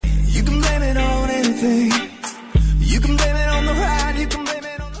blame it on anything. You can blame it on the right, you can blame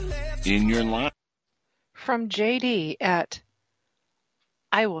it on the left. In your line. From JD at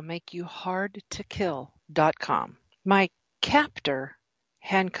iwillmakeyouhardtokill.com. My captor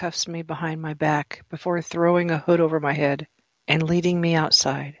handcuffs me behind my back before throwing a hood over my head and leading me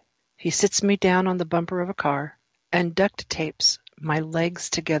outside. He sits me down on the bumper of a car and duct tapes my legs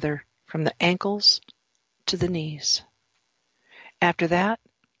together from the ankles to the knees. After that,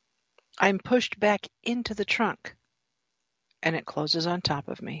 I'm pushed back into the trunk, and it closes on top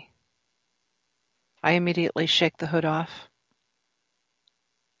of me. I immediately shake the hood off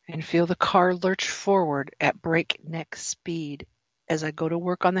and feel the car lurch forward at breakneck speed as I go to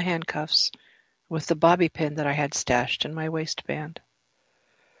work on the handcuffs with the bobby pin that I had stashed in my waistband.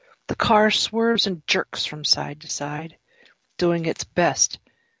 The car swerves and jerks from side to side, doing its best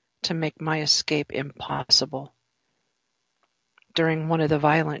to make my escape impossible. During one of the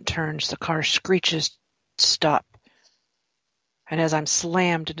violent turns, the car screeches stop, and as I'm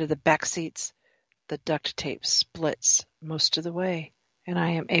slammed into the back seats, the duct tape splits most of the way, and I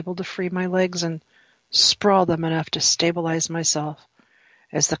am able to free my legs and sprawl them enough to stabilize myself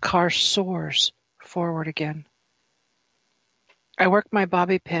as the car soars forward again. I work my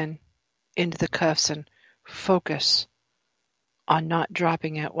bobby pin into the cuffs and focus on not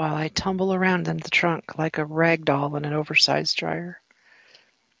dropping it while I tumble around in the trunk like a rag doll in an oversized dryer.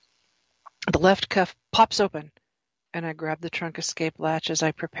 The left cuff pops open, and I grab the trunk escape latch as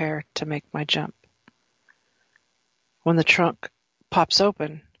I prepare to make my jump. When the trunk pops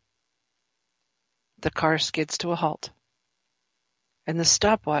open, the car skids to a halt, and the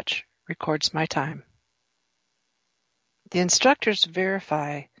stopwatch records my time. The instructors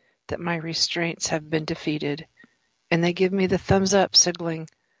verify that my restraints have been defeated, and they give me the thumbs up, signaling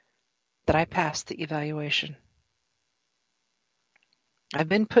that I passed the evaluation. I've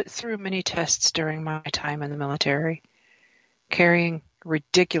been put through many tests during my time in the military, carrying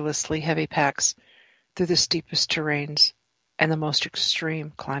ridiculously heavy packs through the steepest terrains and the most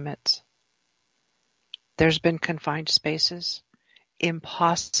extreme climates. There's been confined spaces,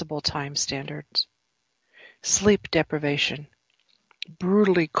 impossible time standards, sleep deprivation,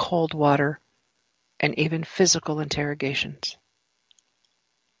 brutally cold water, and even physical interrogations.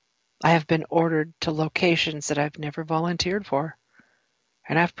 I have been ordered to locations that I've never volunteered for,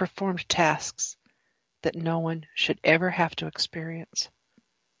 and I've performed tasks that no one should ever have to experience.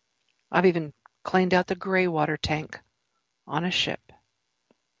 I've even cleaned out the gray water tank on a ship.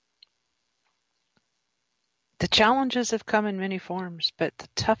 The challenges have come in many forms, but the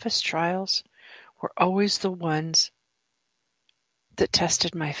toughest trials were always the ones that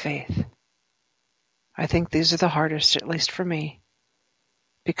tested my faith. I think these are the hardest, at least for me,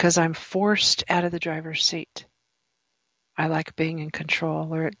 because I'm forced out of the driver's seat. I like being in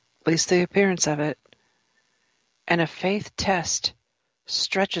control, or at least the appearance of it. And a faith test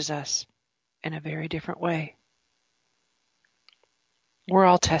stretches us in a very different way. We're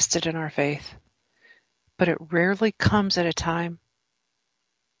all tested in our faith, but it rarely comes at a time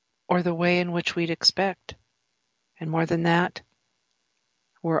or the way in which we'd expect. And more than that,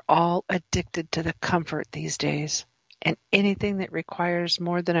 we're all addicted to the comfort these days, and anything that requires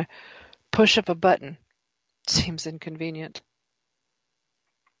more than a push of a button seems inconvenient.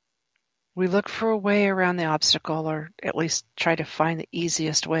 We look for a way around the obstacle, or at least try to find the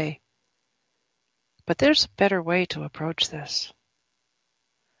easiest way. But there's a better way to approach this.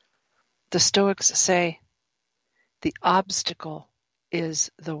 The Stoics say, the obstacle is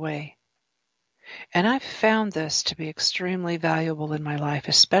the way. And I've found this to be extremely valuable in my life,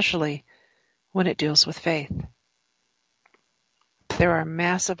 especially when it deals with faith. There are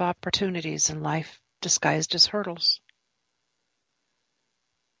massive opportunities in life disguised as hurdles.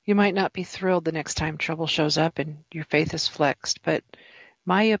 You might not be thrilled the next time trouble shows up and your faith is flexed, but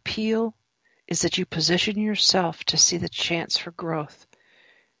my appeal is that you position yourself to see the chance for growth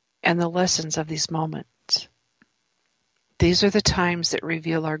and the lessons of these moments. These are the times that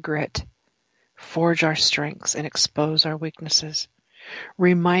reveal our grit, forge our strengths, and expose our weaknesses,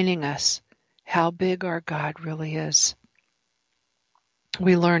 reminding us how big our God really is.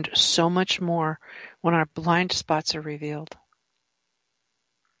 We learned so much more when our blind spots are revealed.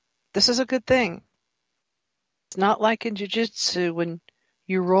 This is a good thing. It's not like in jiu-jitsu when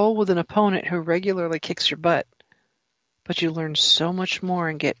you roll with an opponent who regularly kicks your butt, but you learn so much more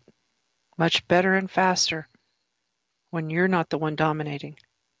and get much better and faster when you're not the one dominating.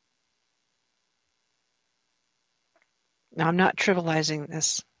 Now, I'm not trivializing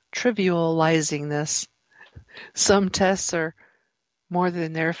this. Some tests are more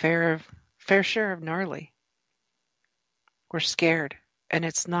than their fair share of gnarly. We're scared and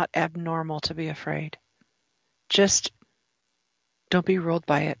it's not abnormal to be afraid. Just don't be ruled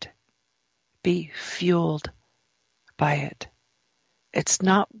by it. Be fueled by it. It's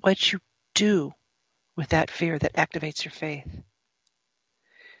not what you do with that fear that activates your faith.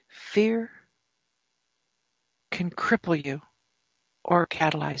 Fear can cripple you or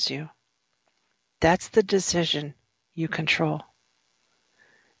catalyze you. That's the decision you control.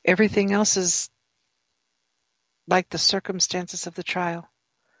 Everything else is like the circumstances of the trial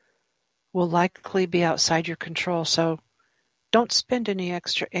will likely be outside your control, so don't spend any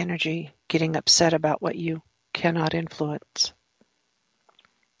extra energy getting upset about what you cannot influence.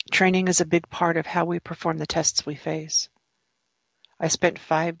 Training is a big part of how we perform the tests we face. I spent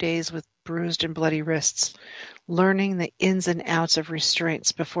 5 days with bruised and bloody wrists, learning the ins and outs of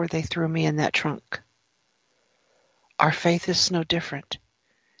restraints before they threw me in that trunk. Our faith is no different.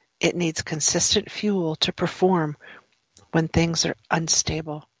 It needs consistent fuel to perform when things are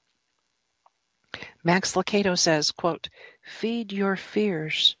unstable. Max Lucado says, quote, "Feed your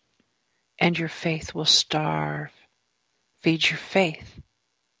fears and your faith will starve. Feed your faith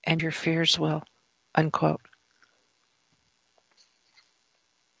and your fears will," unquote.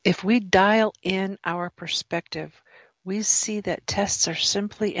 If we dial in our perspective, we see that tests are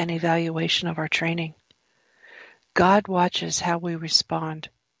simply an evaluation of our training. God watches how we respond,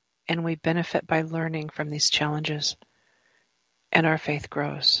 and we benefit by learning from these challenges, and our faith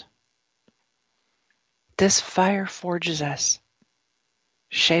grows. This fire forges us,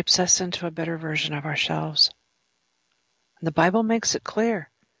 shapes us into a better version of ourselves. And the Bible makes it clear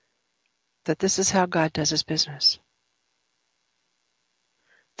that this is how God does his business.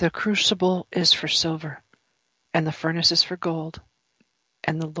 The crucible is for silver, and the furnace is for gold,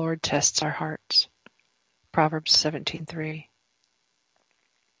 and the Lord tests our hearts. Proverbs 17:3.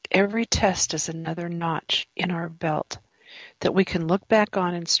 Every test is another notch in our belt that we can look back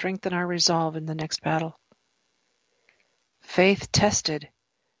on and strengthen our resolve in the next battle. Faith tested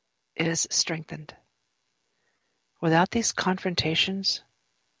is strengthened. Without these confrontations,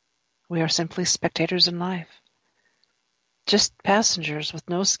 we are simply spectators in life. Just passengers with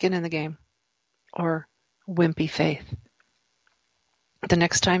no skin in the game, or wimpy faith. The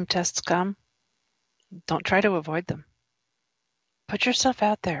next time tests come, don't try to avoid them. Put yourself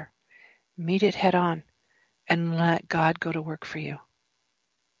out there, meet it head on, and let God go to work for you.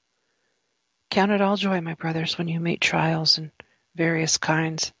 Count it all joy, my brothers, when you meet trials and various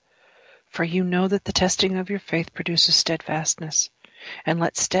kinds, for you know that the testing of your faith produces steadfastness, and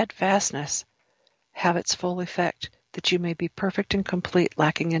let steadfastness have its full effect, that you may be perfect and complete,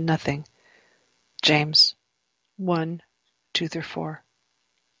 lacking in nothing. James 1:2-4.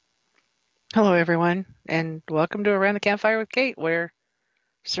 Hello, everyone, and welcome to Around the Campfire with Kate, where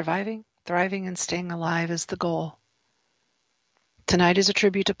surviving, thriving, and staying alive is the goal. Tonight is a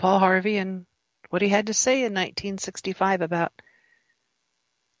tribute to Paul Harvey and what he had to say in 1965 about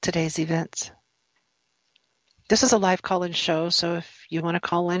today's events. This is a live call-in show, so if you want to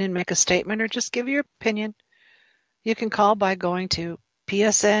call in and make a statement or just give your opinion, you can call by going to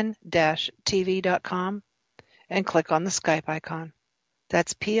psn-tv.com and click on the Skype icon.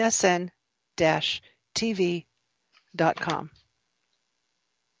 That's psn-tv.com.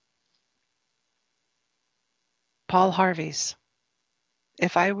 Paul Harvey's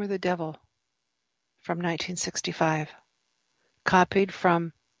If I Were the Devil from 1965, copied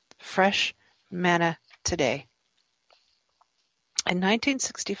from Fresh Manna Today. In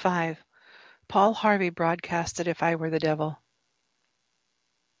 1965, Paul Harvey broadcasted If I Were the Devil.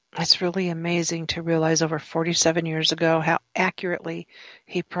 It's really amazing to realize over 47 years ago how accurately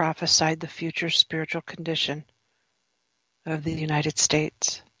he prophesied the future spiritual condition of the United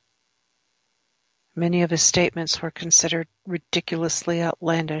States. Many of his statements were considered ridiculously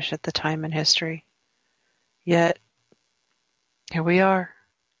outlandish at the time in history. Yet, here we are,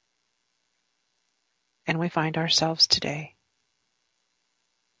 and we find ourselves today.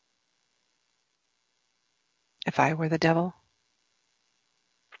 If I were the devil,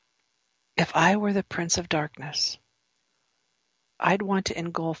 if I were the prince of darkness, I'd want to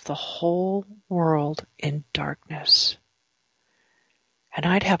engulf the whole world in darkness. And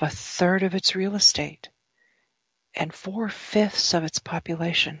I'd have 1/3 of its real estate and 4/5 of its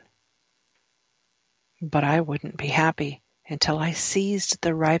population. But I wouldn't be happy until I seized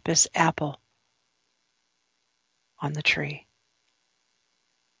the ripest apple on the tree.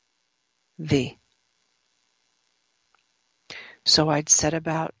 So I'd set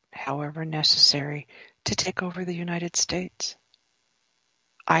about, however necessary, to take over the United States.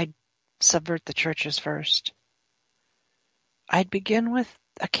 I'd subvert the churches first. I'd begin with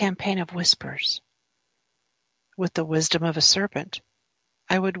a campaign of whispers. With the wisdom of a serpent,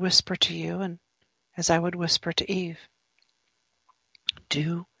 I would whisper to you, and as I would whisper to Eve,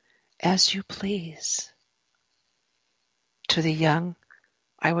 do as you please. To the young,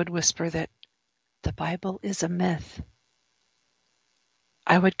 I would whisper that the Bible is a myth.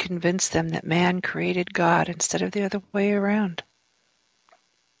 I would convince them that man created God instead of the other way around.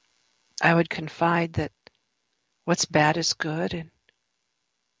 I would confide that what's bad is good and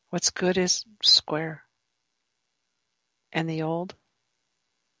what's good is square. And the old,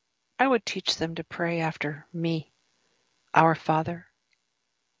 I would teach them to pray after me, Our Father,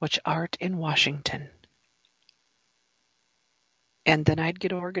 which art in Washington. And then I'd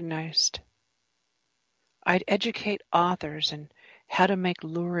get organized. I'd educate authors in how to make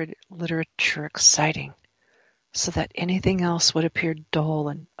lurid literature exciting so that anything else would appear dull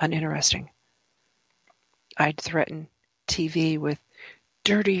and uninteresting. I'd threaten TV with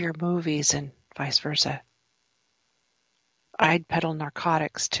dirtier movies and vice versa. I'd peddle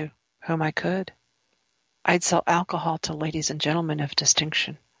narcotics to whom I could. I'd sell alcohol to ladies and gentlemen of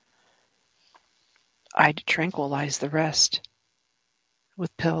distinction. I'd tranquilize the rest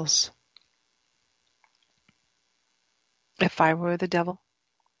with pills. If I were the devil,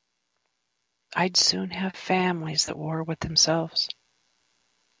 I'd soon have families at war with themselves,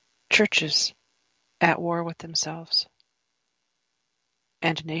 churches at war with themselves,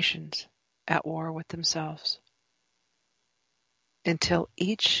 and nations at war with themselves, until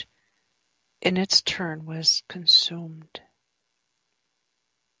each in its turn was consumed.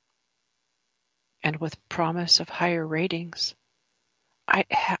 And with promise of higher ratings,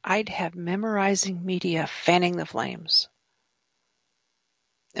 I'd have memorizing media fanning the flames.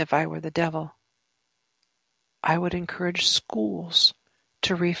 If I were the devil, I would encourage schools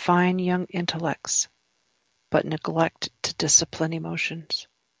to refine young intellects, but neglect to discipline emotions.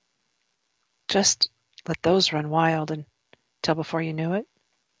 Just let those run wild until before you knew it,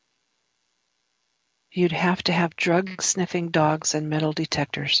 you'd have to have drug-sniffing dogs and metal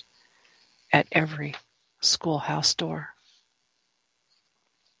detectors at every schoolhouse door.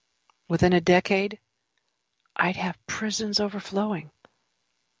 Within a decade, I'd have prisons overflowing.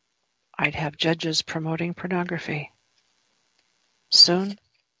 I'd have judges promoting pornography. Soon,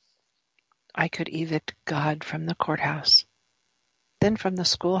 I could evict God from the courthouse, then from the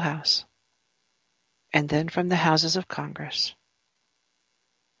schoolhouse, and then from the houses of Congress.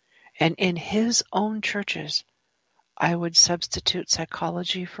 And in his own churches, I would substitute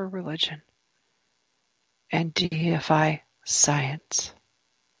psychology for religion and deify science.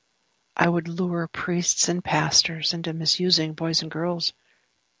 I would lure priests and pastors into misusing boys and girls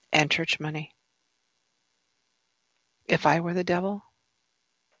and church money. If I were the devil,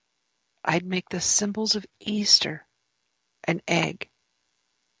 I'd make the symbols of Easter an egg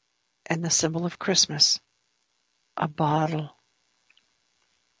and the symbol of Christmas a bottle.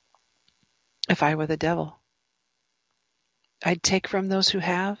 If I were the devil, I'd take from those who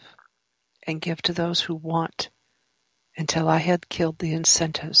have and give to those who want until I had killed the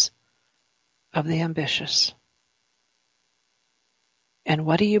incentives of the ambitious. And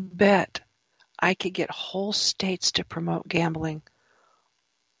what do you bet? I could get whole states to promote gambling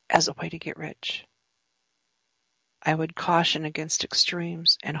as a way to get rich. I would caution against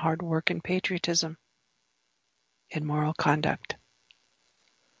extremes in hard work and patriotism, in moral conduct.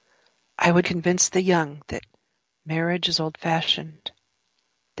 I would convince the young that marriage is old-fashioned,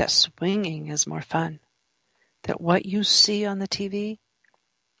 that swinging is more fun, that what you see on the TV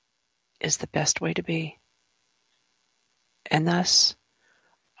is the best way to be. And thus,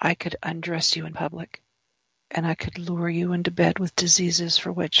 I could undress you in public, and I could lure you into bed with diseases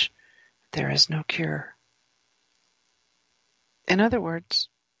for which there is no cure. In other words,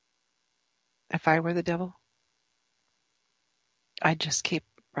 if I were the devil, I'd just keep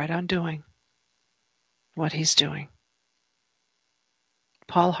right on doing what he's doing.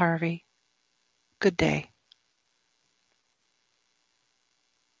 Paul Harvey, good day.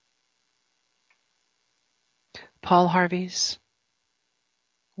 Paul Harvey's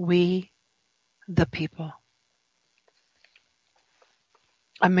We the People.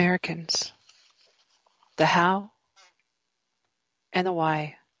 Americans, the how and the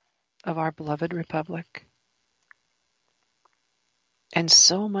why of our beloved republic. And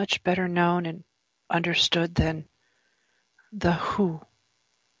so much better known and understood than the who.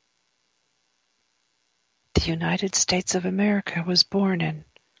 The United States of America was born in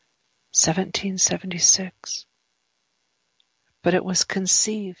 1776, but it was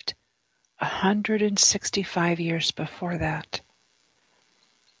conceived 165 years before that.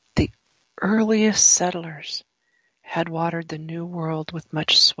 The earliest settlers had watered the New World with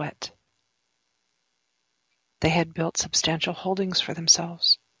much sweat. They had built substantial holdings for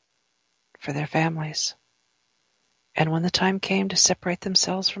themselves, for their families. And when the time came to separate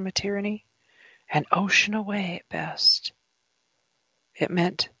themselves from a tyranny, an ocean away at best, it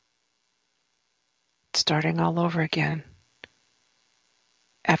meant starting all over again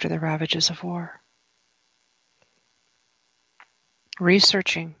after the ravages of war.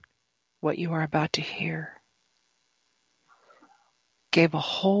 Researching what you are about to hear gave a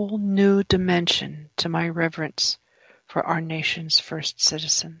whole new dimension to my reverence for our nation's first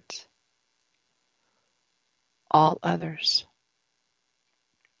citizens. All others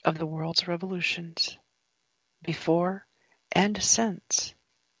of the world's revolutions, before and since,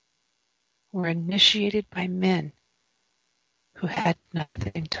 were initiated by men who had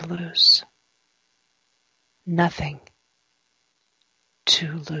nothing to lose. Nothing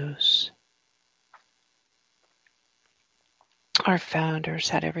to lose. Our founders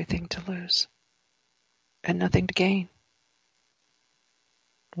had everything to lose and nothing to gain.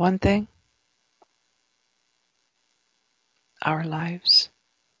 One thing: our lives,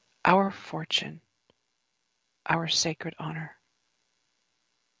 our fortune, our sacred honor.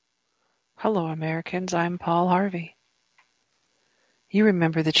 Hello, Americans. I'm Paul Harvey. You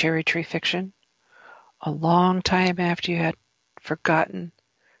remember the cherry tree fiction? A long time after you had forgotten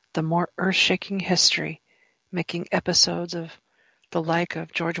the more earth-shaking history, making episodes of the like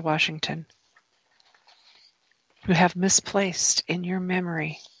of George Washington, who have misplaced in your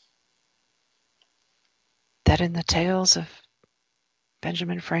memory that in the tales of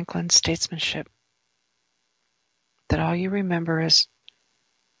Benjamin Franklin's statesmanship, that all you remember is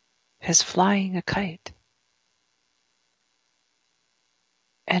his flying a kite.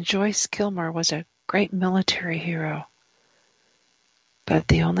 And Joyce Kilmer was a great military hero, but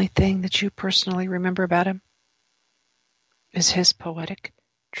the only thing that you personally remember about him is his poetic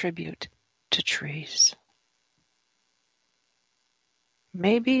tribute to trees.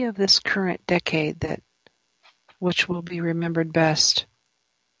 Maybe of this current decade, that which will be remembered best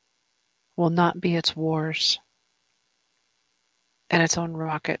will not be its wars and its own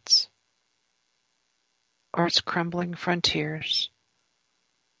rockets, or its crumbling frontiers,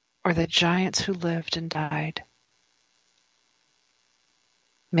 or the giants who lived and died.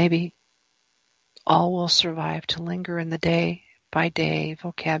 Maybe all will survive to linger in the day-by-day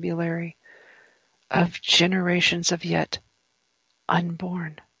vocabulary of generations of yet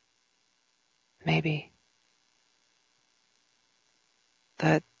unborn. Maybe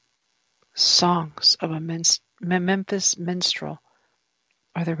the songs of a Memphis minstrel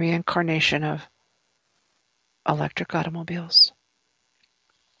are the reincarnation of electric automobiles.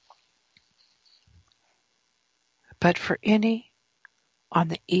 But for any on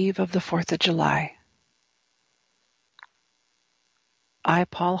the eve of the 4th of July, I,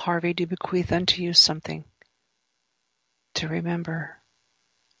 Paul Harvey, do bequeath unto you something to remember.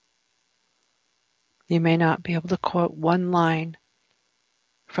 You may not be able to quote one line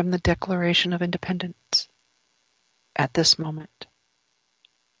from the Declaration of Independence at this moment.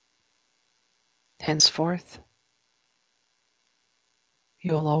 Henceforth,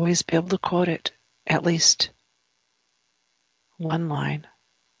 you'll always be able to quote it, at least one line.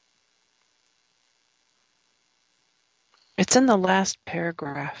 It's in the last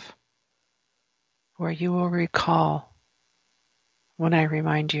paragraph where you will recall when I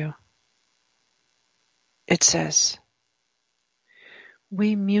remind you. It says,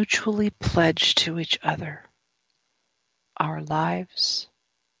 "We mutually pledge to each other our lives,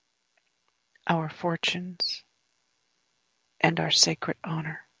 our fortunes, and our sacred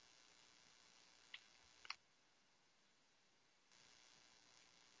honor."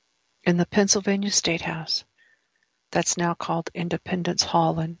 In the Pennsylvania State House, that's now called Independence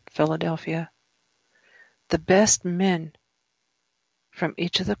Hall in Philadelphia, the best men from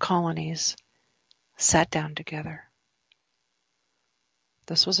each of the colonies sat down together.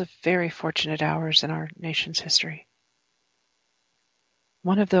 This was a very fortunate hours in our nation's history.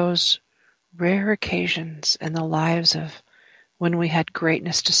 One of those rare occasions in the lives of when we had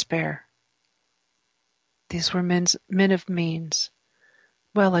greatness to spare. These were men of means,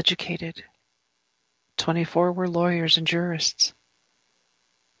 well educated. 24 were lawyers and jurists.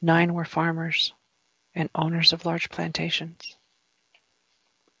 9 were farmers and owners of large plantations.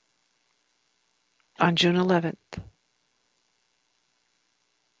 On June 11th,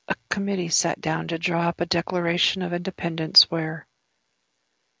 a committee sat down to draw up a Declaration of Independence where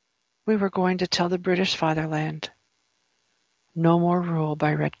we were going to tell the British fatherland, no more rule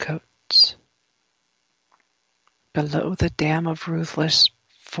by redcoats. Below the dam of ruthless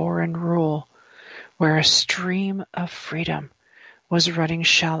foreign rule, where a stream of freedom was running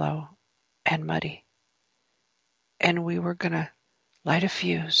shallow and muddy, and we were going to light a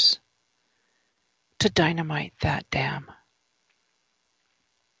fuse to dynamite that dam.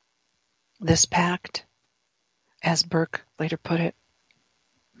 This pact, as Burke later put it,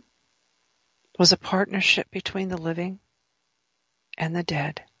 was a partnership between the living and the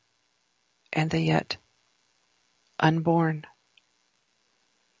dead and the yet unborn.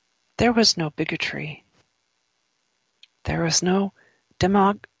 There was no bigotry. There was no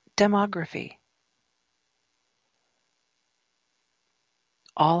demography.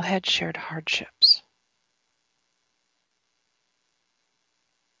 All had shared hardships.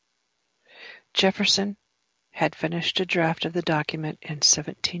 Jefferson had finished a draft of the document in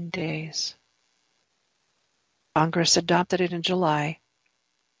 17 days. Congress adopted it in July,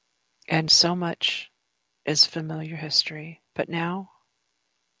 and so much is familiar history. But now,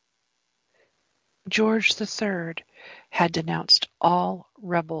 George III had denounced all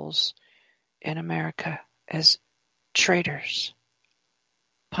rebels in America as traitors.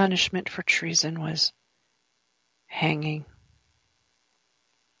 Punishment for treason was hanging.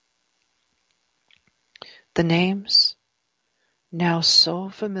 The names, now so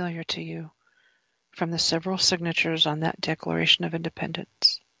familiar to you from the several signatures on that Declaration of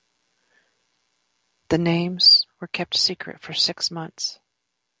Independence, the names were kept secret for 6 months,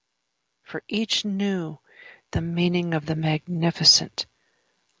 for each knew the meaning of the magnificent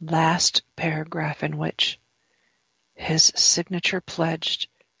last paragraph in which his signature pledged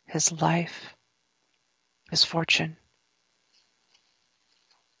his life, his fortune,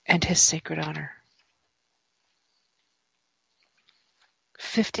 and his sacred honor.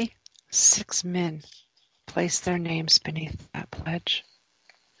 56 men placed their names beneath that pledge.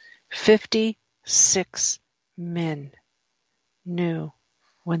 56 men knew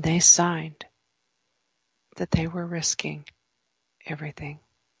when they signed that they were risking everything.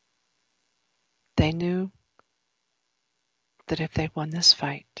 They knew that if they won this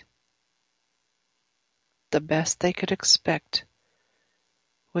fight, the best they could expect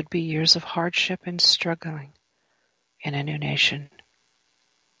would be years of hardship and struggling in a new nation.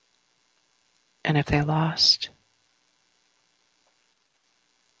 And if they lost,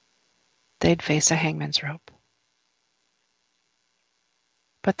 they'd face a hangman's rope.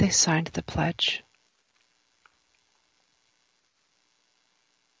 But they signed the pledge.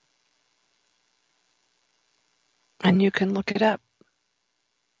 And you can look it up,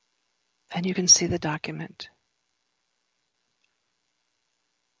 and you can see the document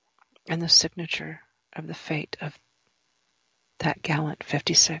and the signature of the fate of that gallant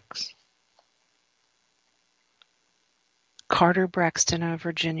 56. Carter Braxton of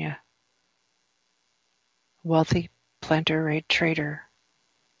Virginia, wealthy planter trader,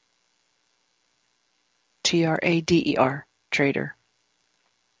 Trader, trader,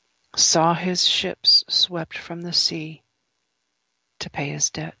 saw his ships swept from the sea to pay his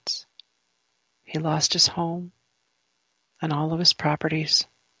debts. He lost his home and all of his properties,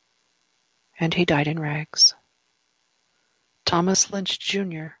 and he died in rags. Thomas Lynch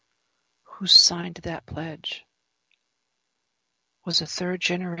Jr., who signed that pledge, was a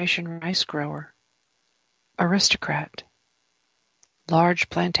third-generation rice grower, aristocrat, large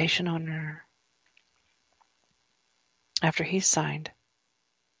plantation owner. After he signed,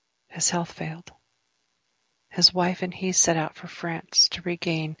 his health failed. His wife and he set out for France to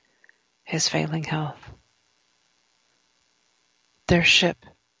regain his failing health. Their ship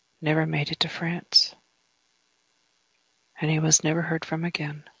never made it to France, and he was never heard from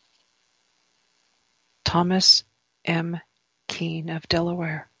again. Thomas M. Keene of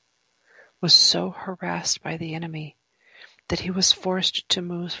Delaware was so harassed by the enemy that he was forced to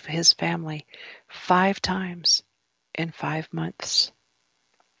move his family 5 times in 5 months.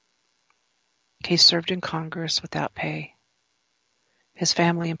 He served in Congress without pay, his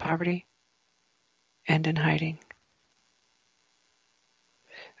family in poverty and in hiding.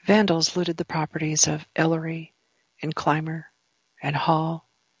 Vandals looted the properties of Ellery and Clymer and Hall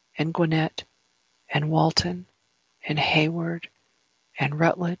and Gwinnett and Walton and Hayward and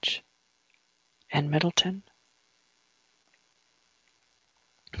Rutledge and Middleton.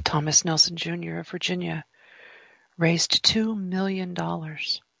 Thomas Nelson Jr. of Virginia raised $2 million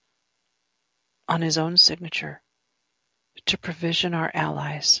on his own signature to provision our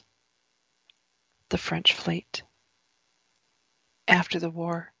allies, the French fleet. After the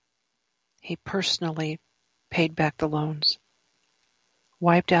war, he personally paid back the loans,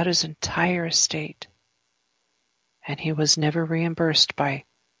 wiped out his entire estate, and he was never reimbursed by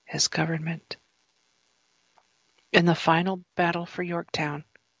his government. In the final battle for Yorktown,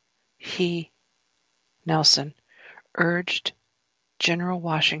 he, Nelson, urged General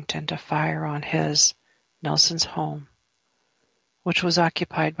Washington to fire on his Nelson's home, which was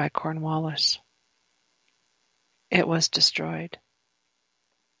occupied by Cornwallis. It was destroyed.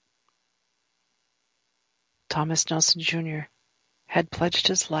 Thomas Nelson Jr. had pledged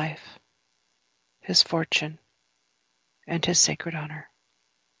his life, his fortune, and his sacred honor.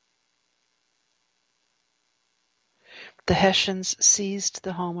 The Hessians seized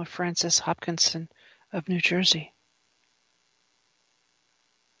the home of Francis Hopkinson of New Jersey.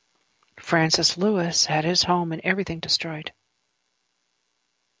 Francis Lewis had his home and everything destroyed,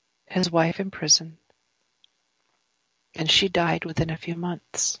 his wife imprisoned, and she died within a few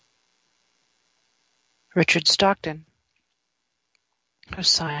months. Richard Stockton, who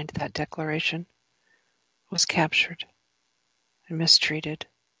signed that declaration, was captured and mistreated,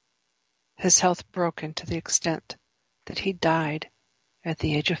 his health broken to the extent that he died at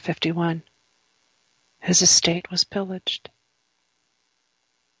the age of 51. His estate was pillaged.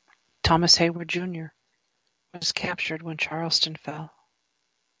 Thomas Hayward Jr. was captured when Charleston fell.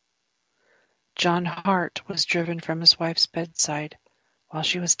 John Hart was driven from his wife's bedside while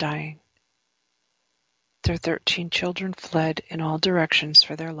she was dying. Their 13 children fled in all directions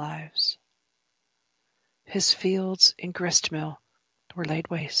for their lives. His fields in Gristmill were laid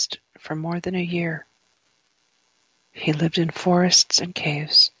waste for more than a year. He lived in forests and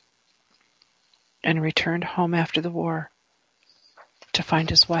caves and returned home after the war to find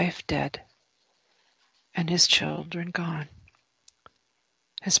his wife dead and his children gone.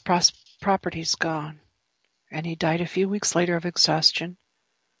 His properties gone, and he died a few weeks later of exhaustion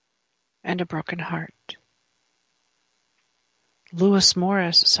and a broken heart. Lewis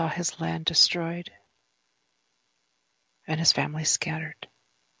Morris saw his land destroyed and his family scattered.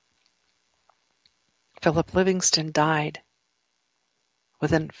 Philip Livingston died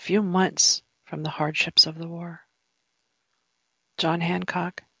within a few months from the hardships of the war. John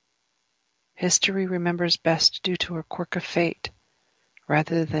Hancock, history remembers best due to a quirk of fate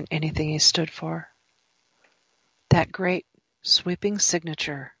rather than anything he stood for. That great sweeping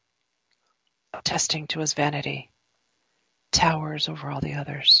signature, attesting to his vanity, towers over all the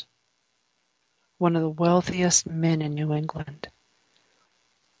others. One of the wealthiest men in New England.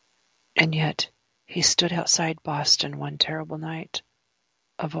 And yet, he stood outside Boston one terrible night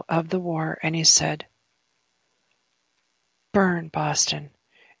of the war, and he said, "Burn Boston,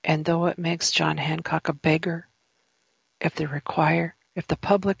 and though it makes John Hancock a beggar, if the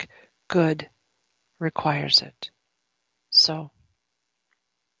public good requires it." So,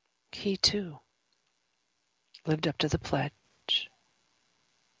 he too lived up to the pledge.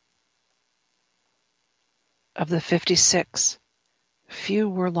 Of the 56, few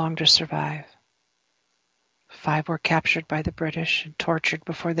were long to survive. 5 were captured by the British and tortured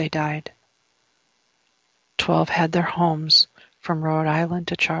before they died. 12 had their homes from Rhode Island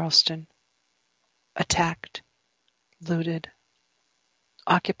to Charleston attacked, looted,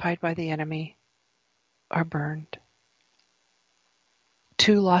 occupied by the enemy, or burned.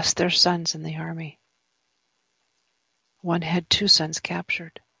 2 lost their sons in the army. 1 had 2 sons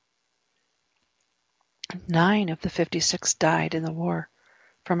captured. 9 of the 56 died in the war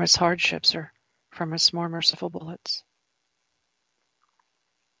from its hardships or from its more merciful bullets.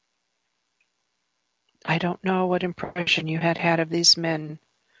 I don't know what impression you had of these men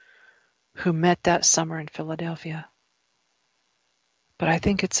who met that summer in Philadelphia, but I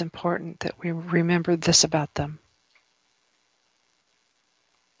think it's important that we remember this about them.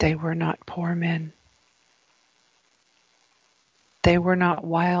 They were not poor men. They were not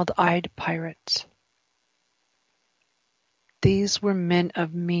wild-eyed pirates. These were men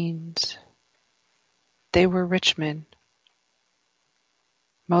of means. They were rich men,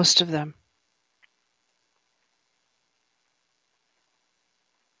 most of them.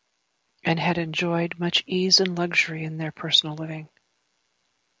 And had enjoyed much ease and luxury in their personal living.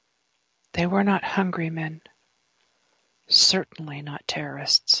 They were not hungry men, certainly not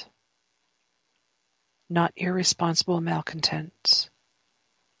terrorists, not irresponsible malcontents,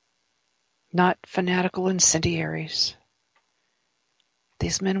 not fanatical incendiaries.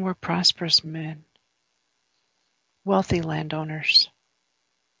 These men were prosperous men, wealthy landowners.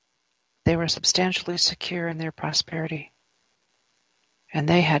 They were substantially secure in their prosperity, and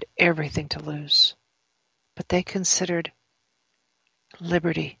they had everything to lose, but they considered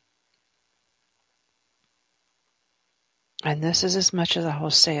liberty. And this is as much as I will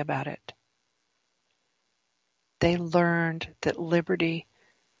say about it. They learned that liberty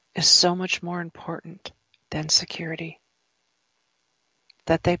is so much more important than security,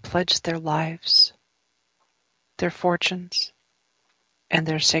 that they pledged their lives, their fortunes, and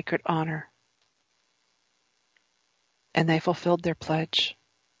their sacred honor. And they fulfilled their pledge.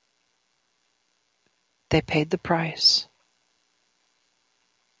 They paid the price,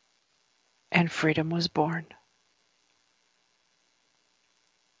 and freedom was born.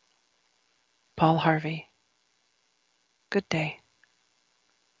 Paul Harvey. Good day.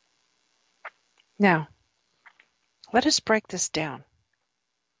 Now, let us break this down.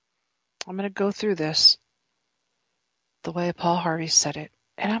 I'm going to go through this the way Paul Harvey said it,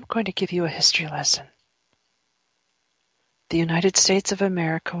 and I'm going to give you a history lesson. The United States of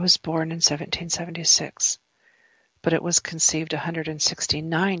America was born in 1776, but it was conceived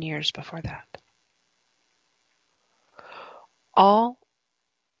 169 years before that. All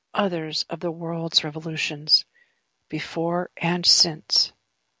others of the world's revolutions, before and since,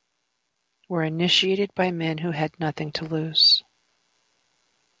 were initiated by men who had nothing to lose.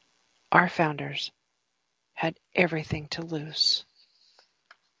 Our founders had everything to lose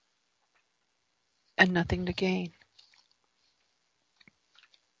and nothing to gain,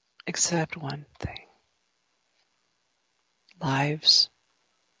 except one thing: lives,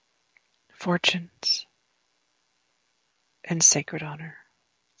 fortunes, and sacred honor.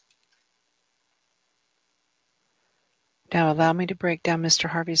 Now allow me to break down Mr.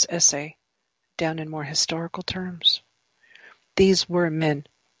 Harvey's essay down in more historical terms. These were men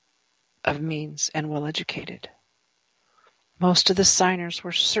of means and well-educated. Most of the signers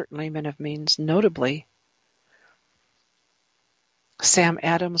were certainly men of means. Notably, Sam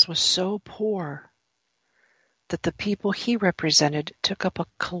Adams was so poor that the people he represented took up a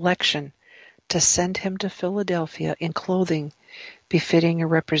collection to send him to Philadelphia in clothing befitting a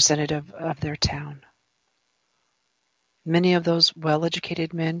representative of their town. Many of those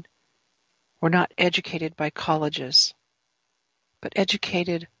well-educated men were not educated by colleges, but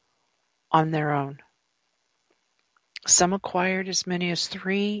educated on their own. Some acquired as many as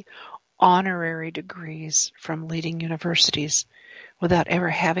 3 honorary degrees from leading universities without ever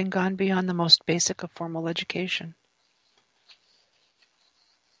having gone beyond the most basic of formal education.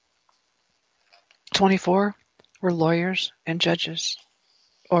 24 were lawyers and judges,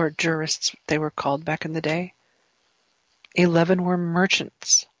 or jurists they were called back in the day. 11 were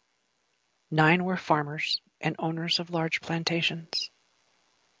merchants. 9 were farmers and owners of large plantations.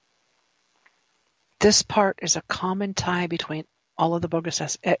 This part is a common tie between all of the bogus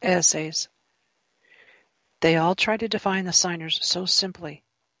essays. They all try to define the signers so simply,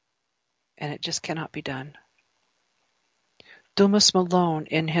 and it just cannot be done. Dumas Malone,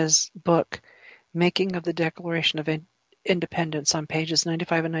 in his book, Making of the Declaration of Independence, on pages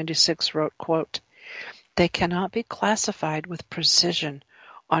 95 and 96, wrote, quote, "They cannot be classified with precision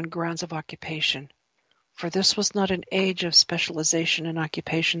on grounds of occupation, for this was not an age of specialization and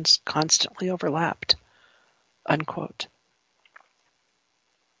occupations constantly overlapped." Unquote.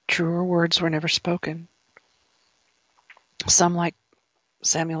 Truer words were never spoken. Some, like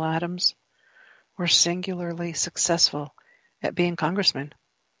Samuel Adams, were singularly successful at being congressmen,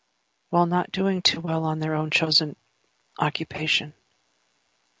 while not doing too well on their own chosen occupation.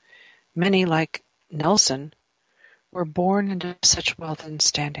 Many, like Nelson, were born into such wealth and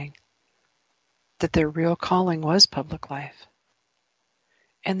standing that their real calling was public life,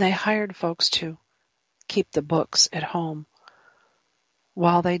 and they hired folks to keep the books at home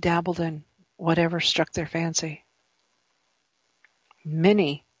while they dabbled in whatever struck their fancy.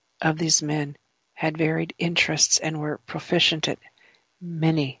 Many of these men had varied interests and were proficient at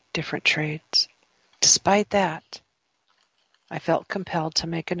many different trades. Despite that, I felt compelled to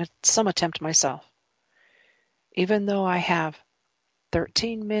make some attempt myself. Even though I have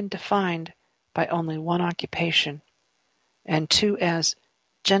 13 men defined by only one occupation and 2 as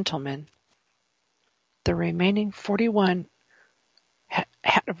gentlemen, the remaining 41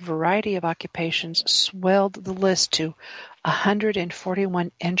 had a variety of occupations, swelled the list to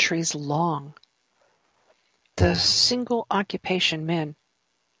 141 entries long. The single occupation men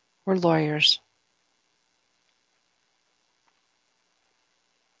were lawyers,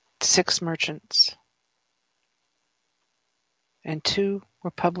 6 merchants, and 2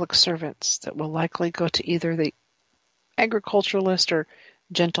 were public servants that will likely go to either the agriculturalist or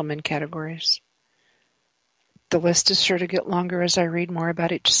gentleman categories. The list is sure to get longer as I read more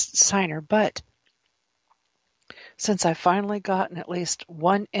about each signer, but since I've finally gotten at least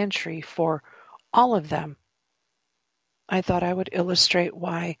one entry for all of them, I thought I would illustrate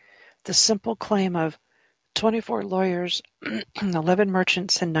why the simple claim of 24 lawyers, 11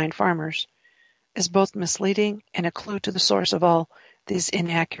 merchants, and 9 farmers is both misleading and a clue to the source of all these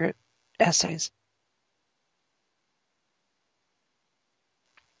inaccurate essays.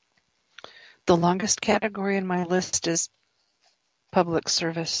 The longest category in my list is public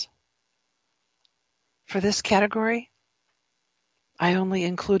service. For this category, I only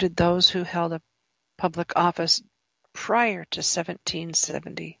included those who held a public office prior to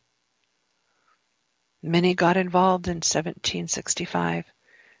 1770. Many got involved in 1765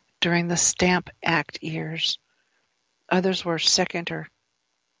 during the Stamp Act years. Others were second or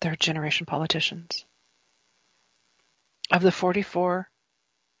third generation politicians. Of the 44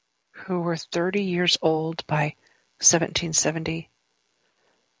 who were 30 years old by 1770,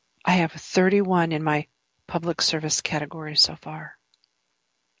 I have 31 in my public service category so far.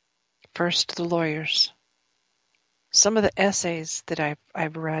 First, the lawyers. Some of the essays that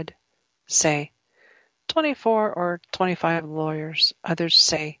I've read say 24 or 25 lawyers. Others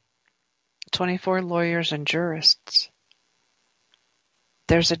say 24 lawyers and jurists.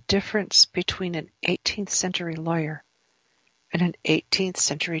 There's a difference between an 18th century lawyer and an 18th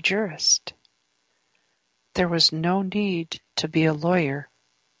century jurist. There was no need to be a lawyer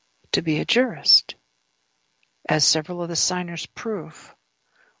to be a jurist, as several of the signers prove.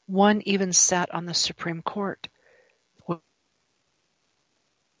 One even sat on the Supreme Court with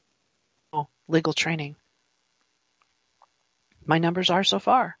legal training. My numbers are so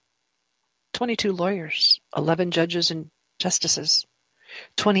far: 22 lawyers, 11 judges and justices.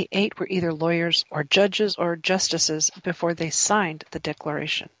 28 were either lawyers or justices before they signed the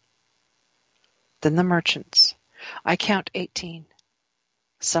Declaration. Then the merchants. I count 18.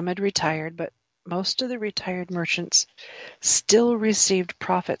 Some had retired, but most of the retired merchants still received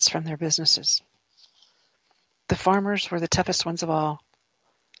profits from their businesses. The farmers were the toughest ones of all.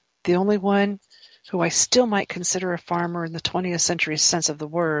 The only one who I still might consider a farmer in the 20th century sense of the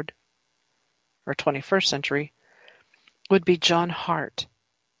word, or 21st century, would be John Hart,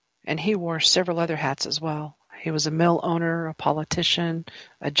 and he wore several other hats as well. He was a mill owner, a politician,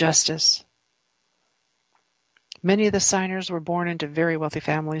 a justice. Many of the signers were born into very wealthy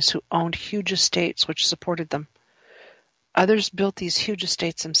families who owned huge estates which supported them. Others built these huge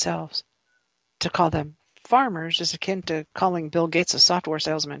estates themselves. To call them farmers is akin to calling Bill Gates a software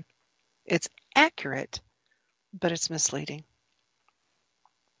salesman. It's accurate, but it's misleading.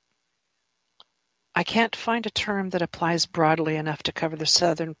 I can't find a term that applies broadly enough to cover the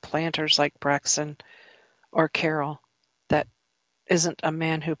southern planters like Braxton or Carroll that isn't a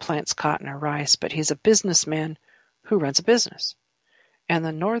man who plants cotton or rice, but he's a businessman who runs a business. And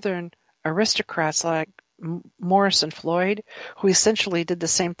the northern aristocrats like Morris and Floyd, who essentially did the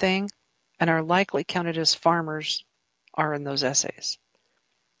same thing and are likely counted as farmers, are in those essays.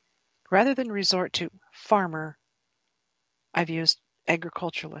 Rather than resort to farmer, I've used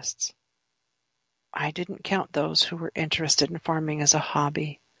agriculturalists. I didn't count those who were interested in farming as a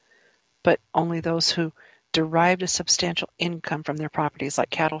hobby, but only those who derived a substantial income from their properties like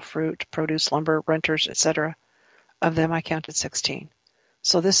cattle, fruit, produce, lumber, renters, etc. Of them I counted 16.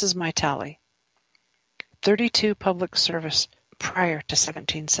 So this is my tally. 32 public service prior to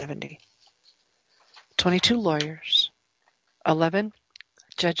 1770. 22 lawyers. 11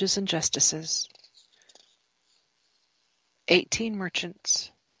 judges and justices. 18 merchants.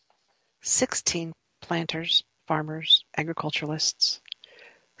 16 planters, farmers, agriculturalists.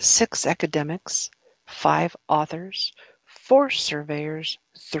 6 academics. 5 authors. 4 surveyors.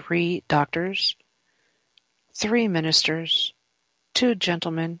 3 doctors. 3 ministers. 2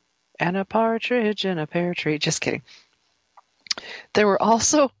 gentlemen. And a partridge in a pear tree. Just kidding. There were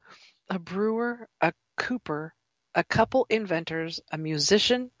also a brewer, a cooper, a couple inventors, a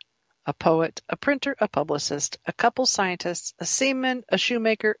musician, a poet, a printer, a publicist, a couple scientists, a seaman, a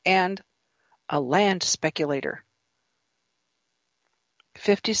shoemaker, and a land speculator.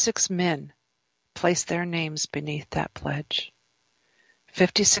 56 men placed their names beneath that pledge.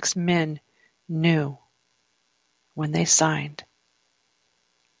 56 men knew when they signed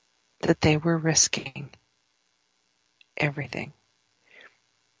that they were risking everything.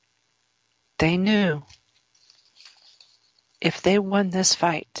 They knew if they won this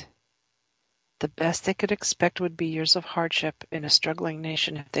fight, the best they could expect would be years of hardship in a struggling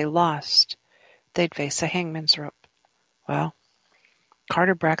nation. If they lost, they'd face a hangman's rope. Well,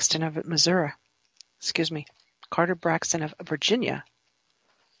 Carter Braxton of Virginia,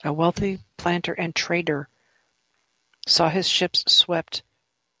 a wealthy planter and trader, saw his ships swept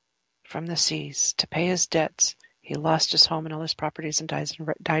from the seas. To pay his debts, he lost his home and all his properties and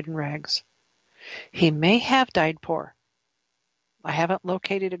died in rags. He may have died poor. I haven't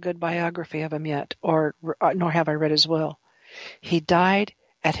located a good biography of him yet, nor have I read his will. He died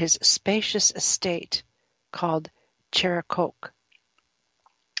at his spacious estate called Cherokok.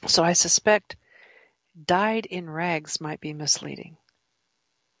 So I suspect died in rags might be misleading.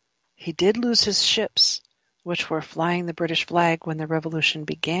 He did lose his ships, which were flying the British flag when the Revolution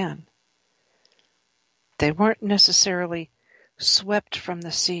began. They weren't necessarily swept from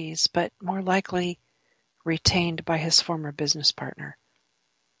the seas, but more likely retained by his former business partner,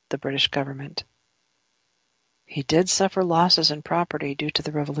 the British government. He did suffer losses in property due to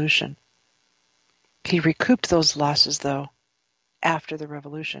the Revolution. He recouped those losses, though, after the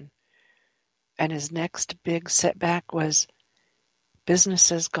Revolution, and his next big setback was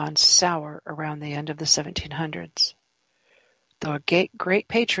businesses gone sour around the end of the 1700s. Though a great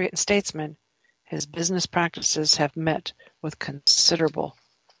patriot and statesman, his business practices have met with considerable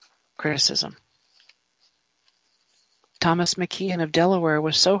criticism. Thomas McKeon of Delaware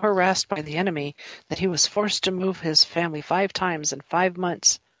was so harassed by the enemy that he was forced to move his family 5 times in 5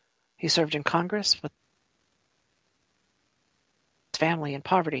 months. He served in Congress with his family in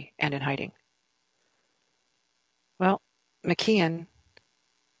poverty and in hiding. Well, McKeon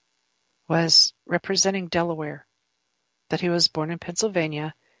was representing Delaware, that he was born in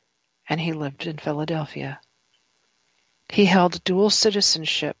Pennsylvania and he lived in Philadelphia. He held dual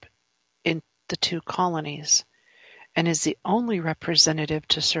citizenship in the 2 colonies and is the only representative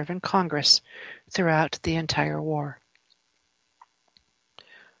to serve in Congress throughout the entire war.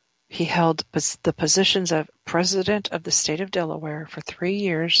 He held the positions of President of the State of Delaware for 3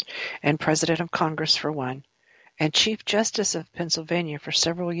 years and President of Congress for 1, and Chief Justice of Pennsylvania for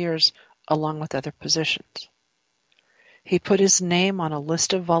several years, along with other positions. He put his name on a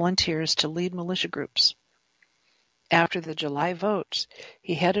list of volunteers to lead militia groups. After the July votes,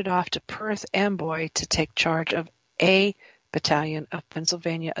 he headed off to Perth Amboy to take charge of A Battalion of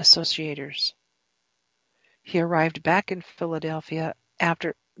Pennsylvania Associators. He arrived back in Philadelphia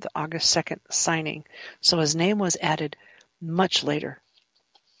after the August 2nd signing, so his name was added much later,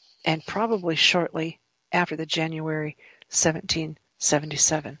 and probably shortly after the January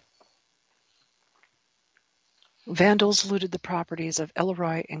 1777. Vandals looted the properties of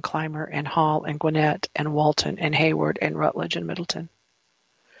Elroy and Clymer and Hall and Gwinnett and Walton and Hayward and Rutledge and Middleton.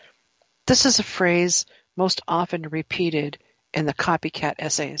 This is a phrase most often repeated in the copycat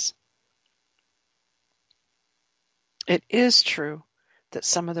essays. It is true that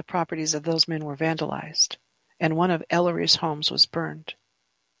some of the properties of those men were vandalized, and one of Ellery's homes was burned.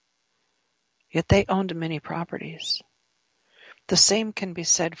 Yet they owned many properties. The same can be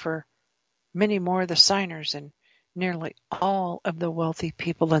said for many more of the signers and nearly all of the wealthy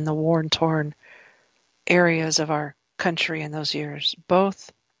people in the war-torn areas of our country in those years.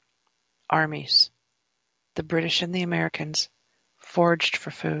 Both armies, the British and the Americans, foraged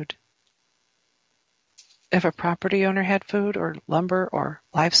for food. If a property owner had food or lumber or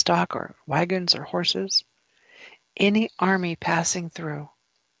livestock or wagons or horses, any army passing through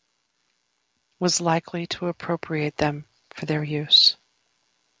was likely to appropriate them for their use.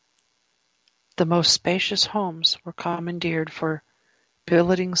 The most spacious homes were commandeered for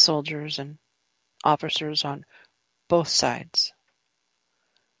billeting soldiers and officers on both sides.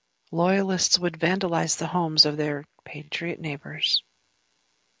 Loyalists would vandalize the homes of their patriot neighbors.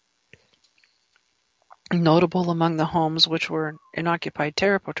 Notable among the homes which were in occupied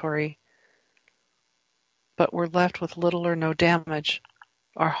territory but were left with little or no damage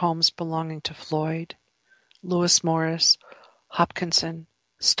are homes belonging to Floyd, Lewis Morris, Hopkinson,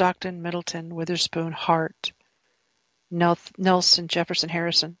 Stockton, Middleton, Witherspoon, Hart, Nelson, Jefferson,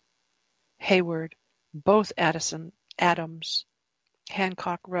 Harrison, Hayward, both Adams,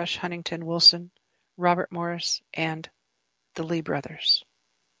 Hancock, Rush, Huntington, Wilson, Robert Morris, and the Lee brothers.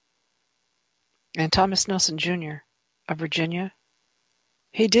 And Thomas Nelson, Jr. of Virginia,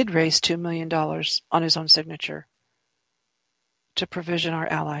 he did raise $2 million on his own signature to provision our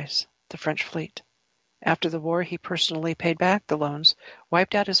allies, the French fleet. After the war, he personally paid back the loans,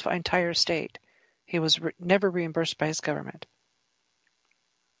 wiped out his entire estate. He was never reimbursed by his government.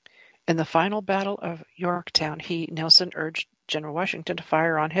 In the final battle of Yorktown, Nelson, urged General Washington to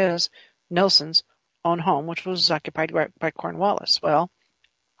fire on Nelson's own home, which was occupied by Cornwallis. Well,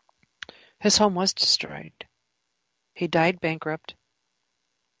 his home was destroyed. He died bankrupt,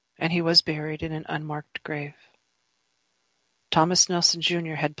 and he was buried in an unmarked grave. Thomas Nelson,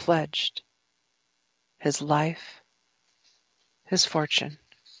 Jr. had pledged his life, his fortune,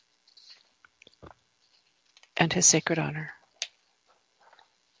 and his sacred honor.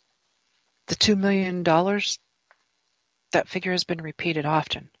 The $2 million, that figure has been repeated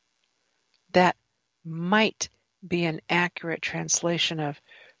often. That might be an accurate translation of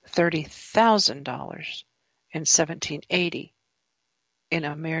 $30,000 in 1780 in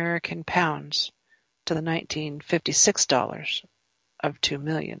American pounds to the 1956 dollars of $2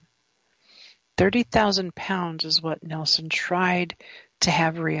 million. 30,000 pounds is what Nelson tried to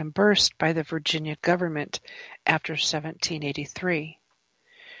have reimbursed by the Virginia government after 1783.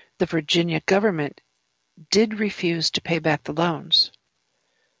 The Virginia government did refuse to pay back the loans,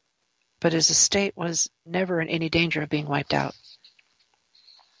 but his estate was never in any danger of being wiped out.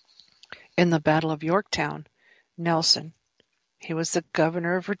 In the Battle of Yorktown, Nelson, he was the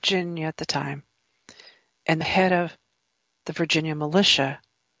governor of Virginia at the time, and the head of the Virginia militia,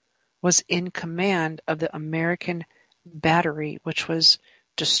 was in command of the American battery which was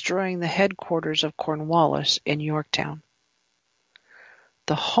destroying the headquarters of Cornwallis in Yorktown.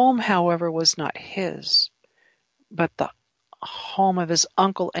 The home, however, was not his, but the home of his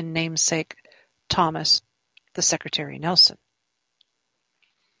uncle and namesake, Thomas, the Secretary Nelson.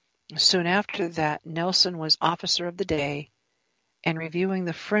 Soon after that, Nelson was officer of the day and reviewing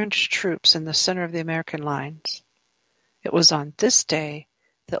the French troops in the center of the American lines. It was on this day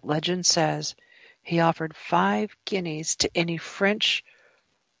that legend says he offered 5 guineas to any French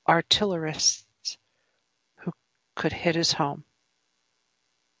artillerists who could hit his home,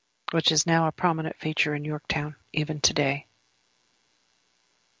 which is now a prominent feature in Yorktown even today.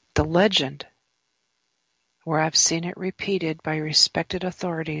 The legend, where I've seen it repeated by respected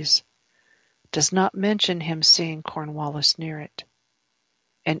authorities, does not mention him seeing Cornwallis near it,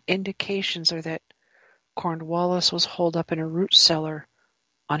 and indications are that Cornwallis was holed up in a root cellar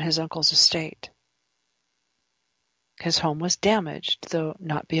on his uncle's estate. His home was damaged, though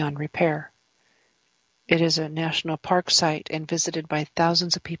not beyond repair. It is a national park site and visited by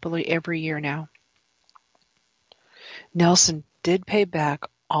thousands of people every year now. Nelson did pay back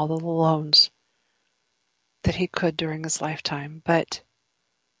all of the loans that he could during his lifetime, but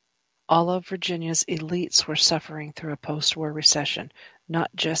all of Virginia's elites were suffering through a post-war recession, not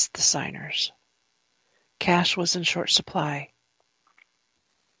just the signers. Cash was in short supply.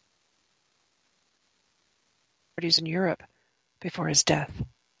 In Europe before his death.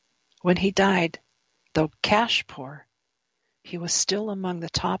 When he died, though cash poor, he was still among the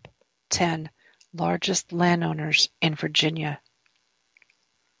top 10 largest landowners in Virginia.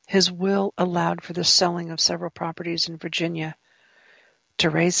 His will allowed for the selling of several properties in Virginia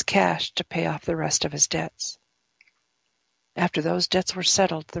to raise cash to pay off the rest of his debts. After those debts were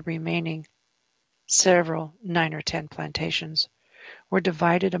settled, the remaining several 9 or 10 plantations were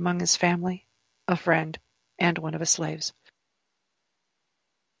divided among his family, a friend, and one of his slaves.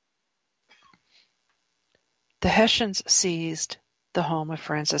 The Hessians seized the home of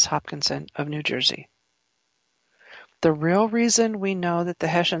Francis Hopkinson of New Jersey. The real reason we know that the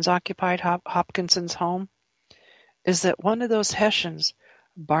Hessians occupied Hopkinson's home is that one of those Hessians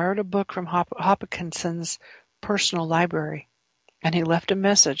borrowed a book from Hopkinson's personal library, and he left a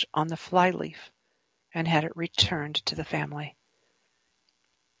message on the flyleaf and had it returned to the family.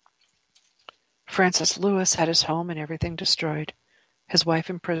 Francis Lewis had his home and everything destroyed, his wife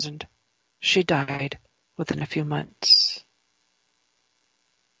imprisoned. She died within a few months.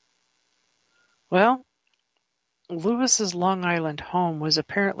 Well, Lewis's Long Island home was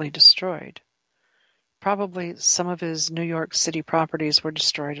apparently destroyed. Probably some of his New York City properties were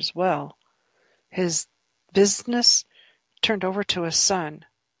destroyed as well. His business turned over to his son,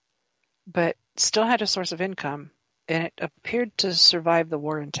 but still had a source of income, and it appeared to survive the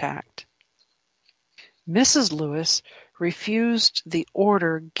war intact. Mrs. Lewis refused the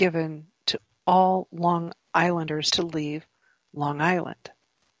order given to all Long Islanders to leave Long Island.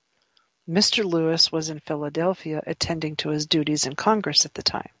 Mr. Lewis was in Philadelphia attending to his duties in Congress at the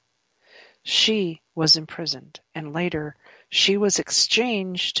time. She was imprisoned, and later she was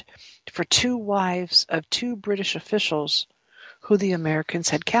exchanged for 2 wives of 2 British officials who the Americans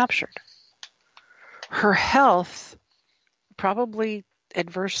had captured. Her health, probably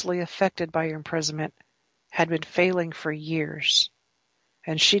adversely affected by her imprisonment, had been failing for years,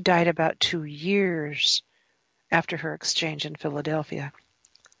 and she died about 2 years after her exchange in Philadelphia.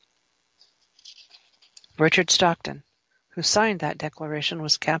 Richard Stockton, who signed that declaration,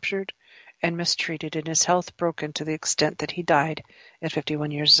 was captured and mistreated, and his health broken to the extent that he died at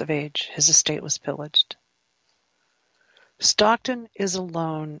 51 years of age. His estate was pillaged. Stockton is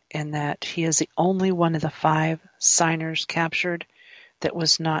alone in that he is the only one of the 5 signers captured that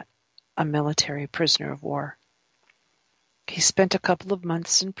was not a military prisoner of war. He spent a couple of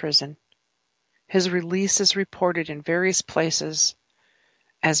months in prison. His release is reported in various places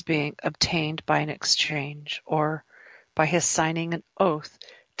as being obtained by an exchange or by his signing an oath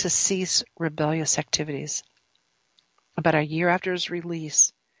to cease rebellious activities. About a year after his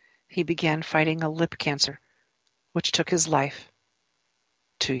release, he began fighting a lip cancer, which took his life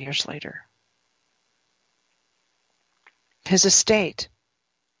 2 years later. His estate,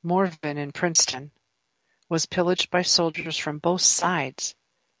 Morven in Princeton, was pillaged by soldiers from both sides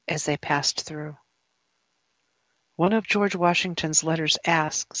as they passed through. One of George Washington's letters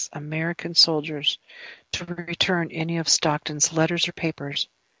asks American soldiers to return any of Stockton's letters or papers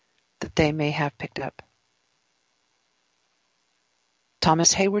that they may have picked up.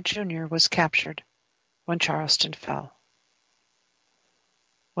 Thomas Hayward Jr. was captured when Charleston fell.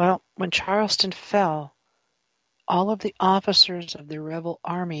 Well, when Charleston fell, all of the officers of the rebel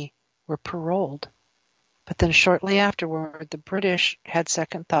army were paroled, but then shortly afterward the British had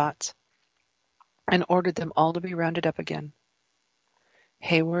second thoughts and ordered them all to be rounded up again.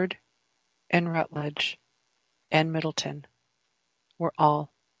 Hayward and Rutledge and Middleton were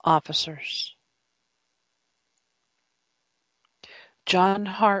all officers. John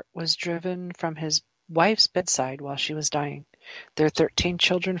Hart was driven from his wife's bedside while she was dying. Their 13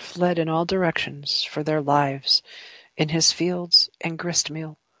 children fled in all directions for their lives, and his fields and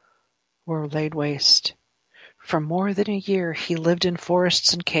gristmill were laid waste. For more than a year he lived in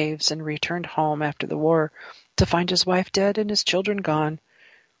forests and caves and returned home after the war to find his wife dead and his children gone,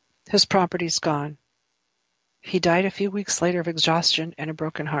 his properties gone. He died a few weeks later of exhaustion and a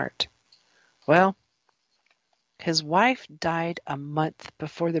broken heart. Well, his wife died a month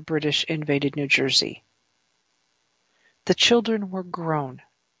before the British invaded New Jersey. The children were grown.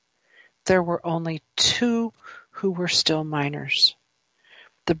 There were only 2 who were still minors.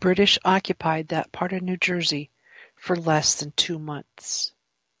 The British occupied that part of New Jersey for less than 2 months.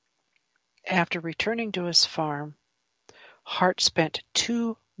 After returning to his farm, Hart spent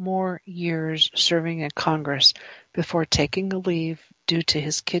 2 more years serving in Congress before taking a leave due to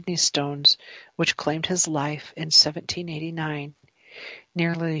his kidney stones, which claimed his life in 1789,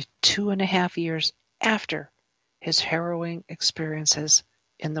 nearly 2.5 years after his harrowing experiences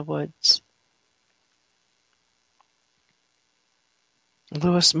in the woods.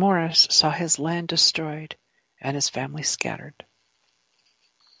 Lewis Morris saw his land destroyed and his family scattered.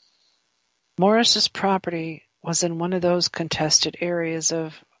 Morris's property was in one of those contested areas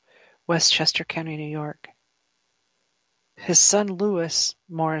of Westchester County, New York. His son Lewis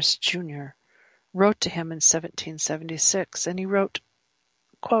Morris Jr. wrote to him in 1776, and he wrote,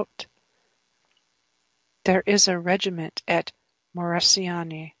 quote, "There is a regiment at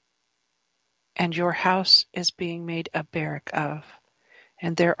Morrisiani, and your house is being made a barrack of,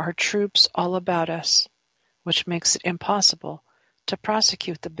 and there are troops all about us, which makes it impossible to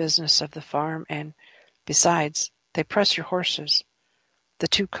prosecute the business of the farm, and, besides, they press your horses. The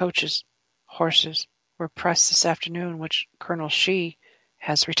 2 coaches' horses were pressed this afternoon, which Colonel Shea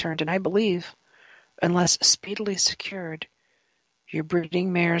has returned, and I believe, unless speedily secured, your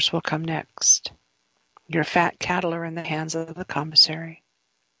breeding mares will come next. Your fat cattle are in the hands of the commissary.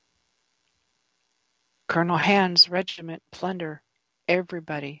 Colonel Hand's regiment plunder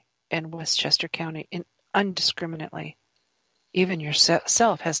everybody in Westchester County indiscriminately. Even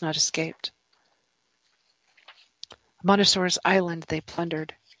yourself has not escaped. Montezur's Island they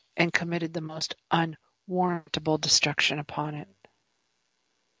plundered and committed the most unwarrantable destruction upon it.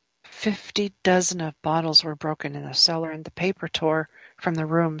 50 dozen of bottles were broken in the cellar, and the paper tore from the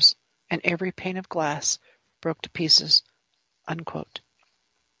rooms, and every pane of glass broke to pieces." Unquote.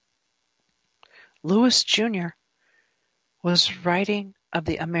 Lewis Jr. was writing of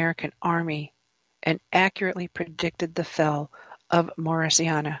the American Army and accurately predicted the fall of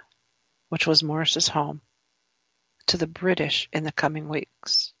Morrisiana, which was Morris's home, to the British in the coming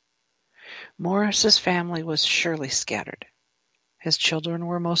weeks. Morris's family was surely scattered. His children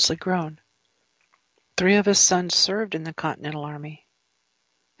were mostly grown. 3 of his sons served in the Continental Army.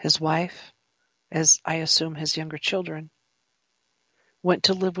 His wife, as I assume his younger children, went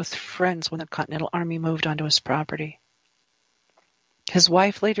to live with friends when the Continental Army moved onto his property. His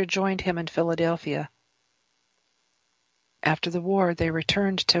wife later joined him in Philadelphia. After the war, they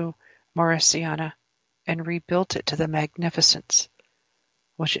returned to Morrisiana and rebuilt it to the magnificence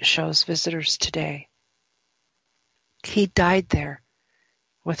which it shows visitors today. He died there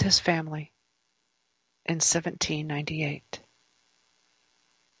with his family in 1798.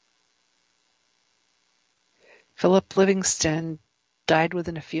 Philip Livingston died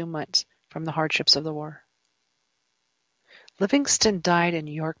within a few months from the hardships of the war. Livingston died in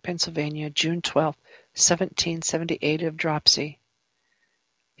York, Pennsylvania, June 12, 1778, of dropsy.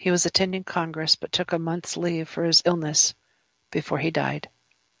 He was attending Congress but took a month's leave for his illness before he died.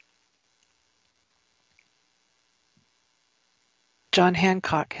 John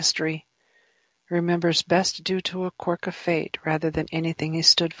Hancock history remembers best due to a quirk of fate rather than anything he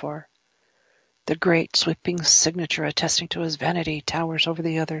stood for. The great sweeping signature attesting to his vanity towers over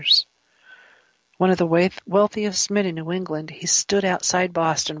the others. One of the wealthiest men in New England, he stood outside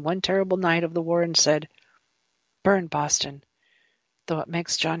Boston one terrible night of the war and said, "Burn Boston, though it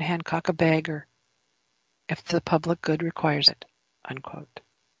makes John Hancock a beggar, if the public good requires it." Unquote.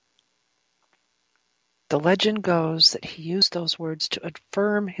 The legend goes that he used those words to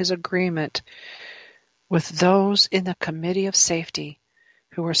affirm his agreement with those in the Committee of Safety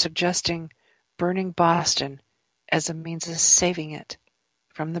who were suggesting burning Boston as a means of saving it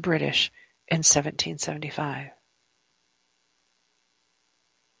from the British in 1775.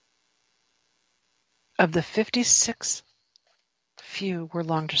 Of the 56, few were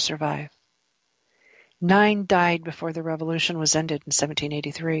long to survive. 9 died before the Revolution was ended in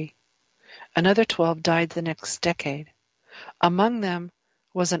 1783. Another 12 died the next decade. Among them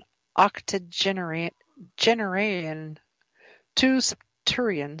was an octogenarian, 2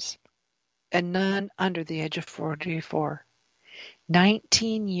 septuagenarians, and none under the age of 44.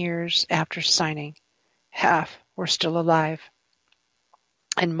 19 years after signing, half were still alive,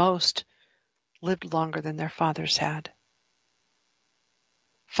 and most lived longer than their fathers had.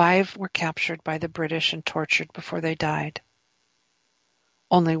 5 were captured by the British and tortured before they died.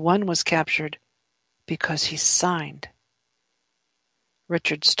 Only 1 was captured because he signed.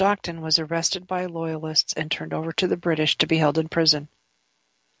 Richard Stockton was arrested by Loyalists and turned over to the British to be held in prison.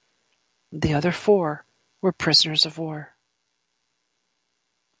 The other 4 were prisoners of war.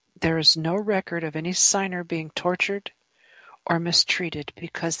 There is no record of any signer being tortured or mistreated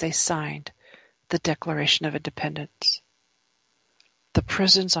because they signed the Declaration of Independence. The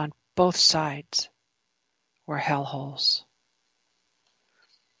prisons on both sides were hellholes.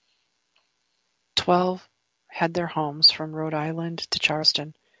 12 had their homes from Rhode Island to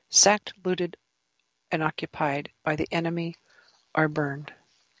Charleston sacked, looted, and occupied by the enemy or burned.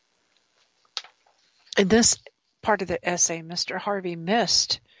 In this part of the essay, Mr. Harvey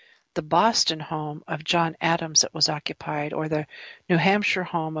missed the Boston home of John Adams that was occupied, or the New Hampshire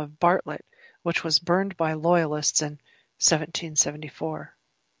home of Bartlett, which was burned by Loyalists in 1774.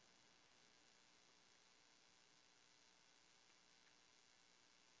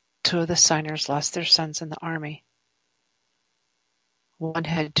 Two of the signers lost their sons in the army. 1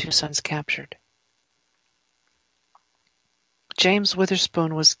 had 2 sons captured. James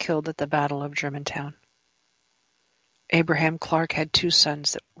Witherspoon was killed at the Battle of Germantown. Abraham Clark had 2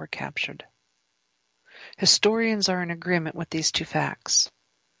 sons that were captured. Historians are in agreement with these 2 facts.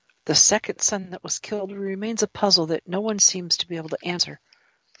 The second son that was killed remains a puzzle that no one seems to be able to answer,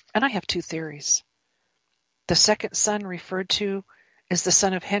 and I have 2 theories. The second son referred to is the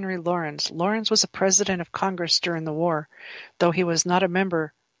son of Henry Laurens. Laurens was a president of Congress during the war, though he was not a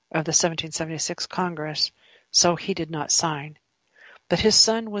member of the 1776 Congress, so he did not sign. But his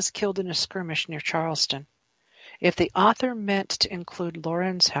son was killed in a skirmish near Charleston. If the author meant to include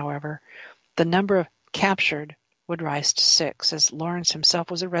Laurens, however, the number of captured would rise to 6, as Laurens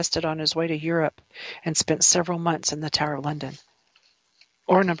himself was arrested on his way to Europe and spent several months in the Tower of London.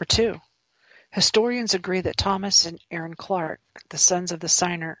 Or number 2, historians agree that Thomas and Aaron Clark, the sons of the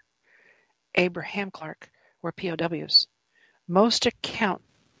signer Abraham Clark, were POWs. Most account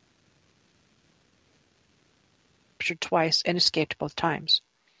captured twice and escaped both times.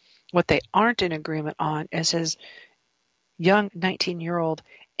 What they aren't in agreement on is his young 19-year-old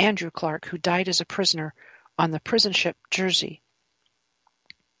Andrew Clark, who died as a prisoner on the prison ship Jersey.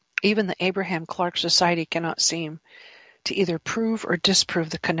 Even the Abraham Clark Society cannot seem to either prove or disprove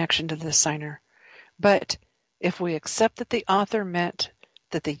the connection to the signer. But if we accept that the author meant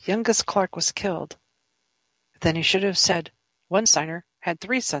that the youngest Clark was killed, then he should have said 1 signer had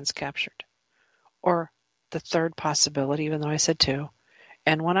 3 sons captured. Or the third possibility, even though I said 2,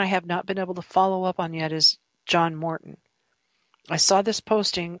 and one I have not been able to follow up on yet, is John Morton. I saw this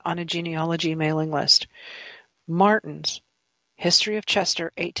posting on a genealogy mailing list. Martin's History of Chester,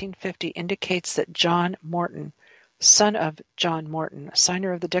 1850, indicates that John Morton, son of John Morton,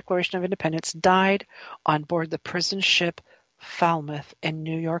 signer of the Declaration of Independence, died on board the prison ship Falmouth in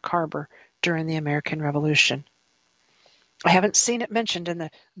New York Harbor during the American Revolution. I haven't seen it mentioned in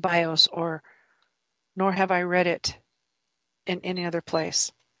the bios, nor have I read it in any other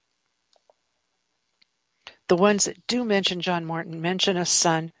place. The ones that do mention John Morton mention a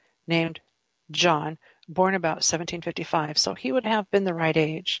son named John, born about 1755, so he would have been the right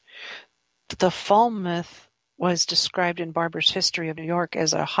age. The Falmouth was described in Barber's History of New York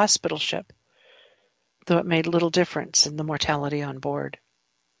as a hospital ship, though it made little difference in the mortality on board.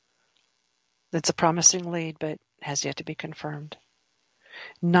 It's a promising lead, but has yet to be confirmed.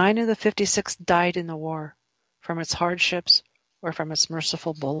 9 of the 56 died in the war, from its hardships or from its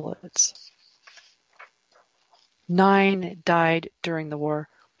merciful bullets. 9 died during the war.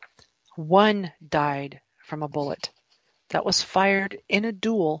 1 died from a bullet that was fired in a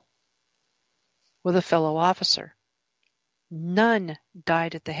duel with a fellow officer. None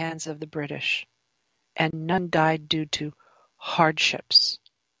died at the hands of the British, and none died due to hardships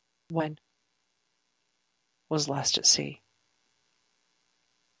when was lost at sea.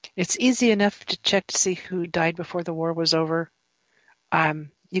 It's easy enough to check to see who died before the war was over.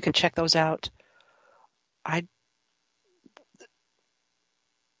 You can check those out. I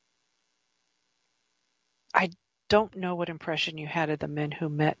don't know what impression you had of the men who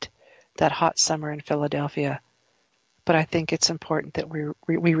met that hot summer in Philadelphia, but I think it's important that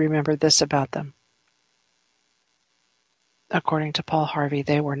we remember this about them. According to Paul Harvey,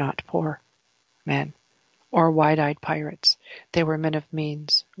 they were not poor men or wide-eyed pirates. They were men of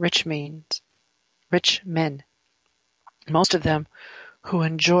means, rich men, most of them who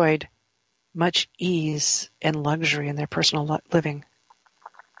enjoyed much ease and luxury in their personal living,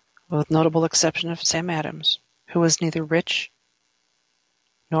 with notable exception of Sam Adams, who was neither rich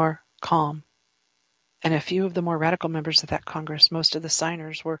nor calm. And a few of the more radical members of that Congress, most of the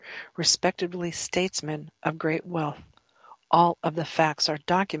signers, were respectably statesmen of great wealth. All of the facts are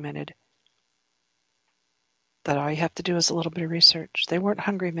documented. That all you have to do is a little bit of research. They weren't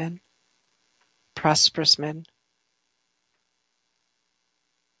hungry men, prosperous men.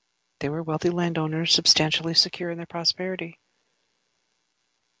 They were wealthy landowners, substantially secure in their prosperity.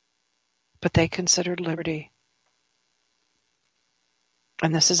 But they considered liberty.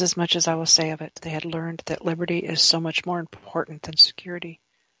 And this is as much as I will say of it. They had learned that liberty is so much more important than security.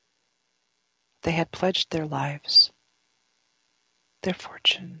 They had pledged their lives, their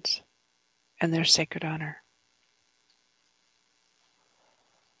fortunes, and their sacred honor.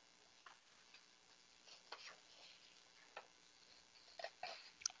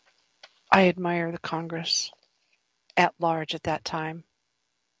 I admire the Congress at large at that time,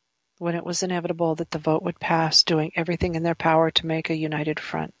 when it was inevitable that the vote would pass, doing everything in their power to make a united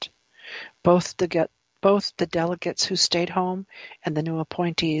front. Both the delegates who stayed home and the new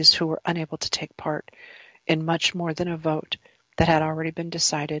appointees who were unable to take part in much more than a vote that had already been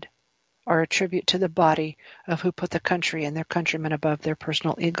decided are a tribute to the body of who put the country and their countrymen above their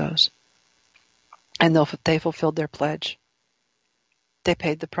personal egos. And they fulfilled their pledge. They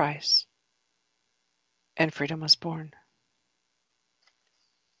paid the price. And freedom was born.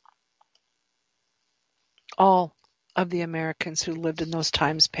 All of the Americans who lived in those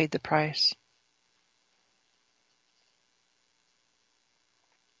times paid the price.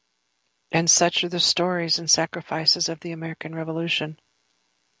 And such are the stories and sacrifices of the American Revolution.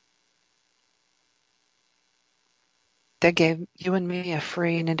 They gave you and me a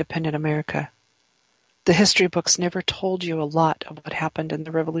free and independent America. The history books never told you a lot of what happened in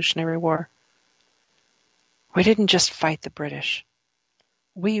the Revolutionary War. We didn't just fight the British.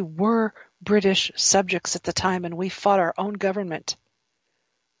 We were British subjects at the time, and we fought our own government.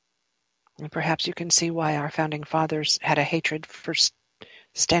 And perhaps you can see why our founding fathers had a hatred for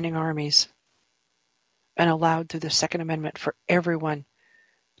standing armies and allowed through the Second Amendment for everyone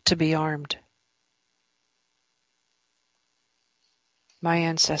to be armed. My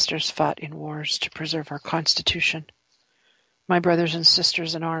ancestors fought in wars to preserve our Constitution. My brothers and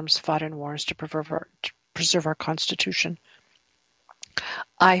sisters in arms fought in wars to preserve our Constitution.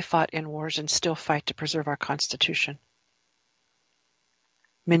 I fought in wars and still fight to preserve our Constitution.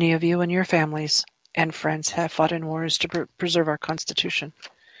 Many of you and your families and friends have fought in wars to preserve our Constitution.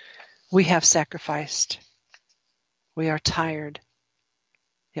 We have sacrificed. We are tired,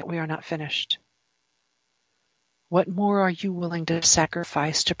 yet we are not finished. What more are you willing to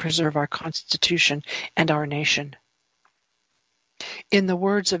sacrifice to preserve our Constitution and our nation? In the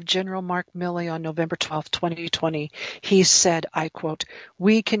words of General Mark Milley on November 12, 2020, he said, I quote,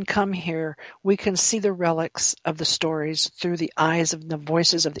 "We can come here, we can see the relics of the stories through the eyes of the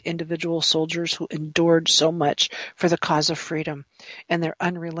voices of the individual soldiers who endured so much for the cause of freedom and their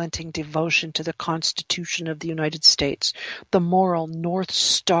unrelenting devotion to the Constitution of the United States, the moral North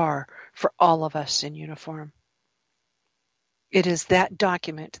Star for all of us in uniform. It is that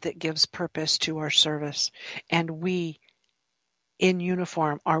document that gives purpose to our service, and we in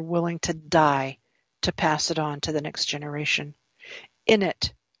uniform are willing to die to pass it on to the next generation. In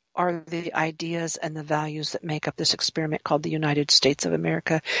it are the ideas and the values that make up this experiment called the United States of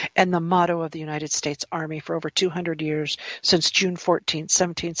America and the motto of the United States Army for over 200 years, since June 14,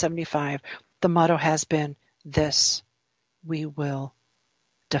 1775. The motto has been this: we will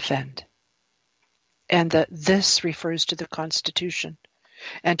defend. And that this refers to the Constitution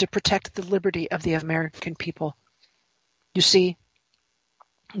and to protect the liberty of the American people. You see,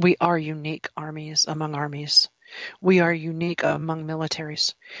 we are unique armies among armies. We are unique among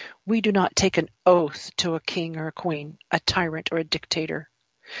militaries. We do not take an oath to a king or a queen, a tyrant or a dictator.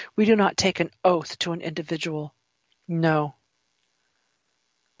 We do not take an oath to an individual. No.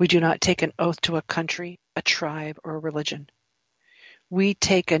 We do not take an oath to a country, a tribe, or a religion. We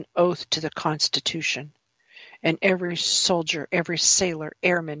take an oath to the Constitution, and every soldier, every sailor,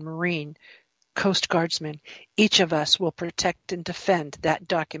 airman, Marine, Coast Guardsman, each of us will protect and defend that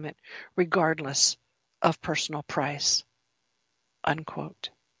document regardless of personal price. Unquote.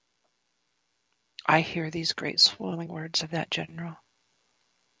 I hear these great swelling words of that general.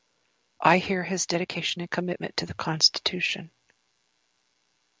 I hear his dedication and commitment to the Constitution.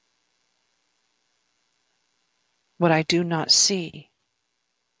 What I do not see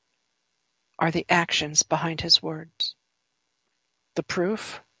are the actions behind his words. The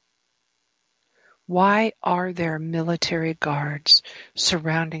proof? Why are there military guards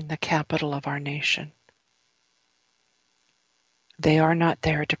surrounding the capital of our nation? They are not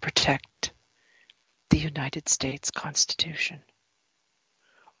there to protect the United States Constitution.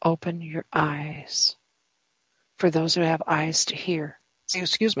 Open your eyes. For those who have eyes to hear,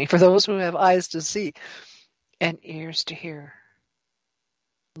 for those who have eyes to see and ears to hear,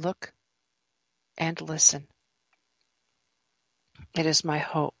 look and listen. It is my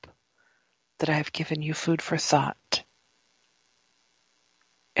hope that I have given you food for thought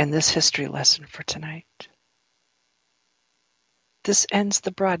in this history lesson for tonight. This ends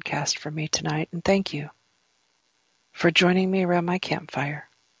the broadcast for me tonight, and thank you for joining me around my campfire.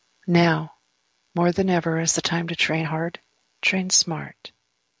 Now, more than ever, is the time to train hard, train smart,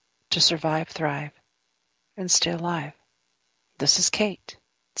 to survive, thrive, and stay alive. This is Kate,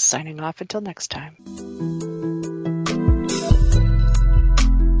 signing off until next time.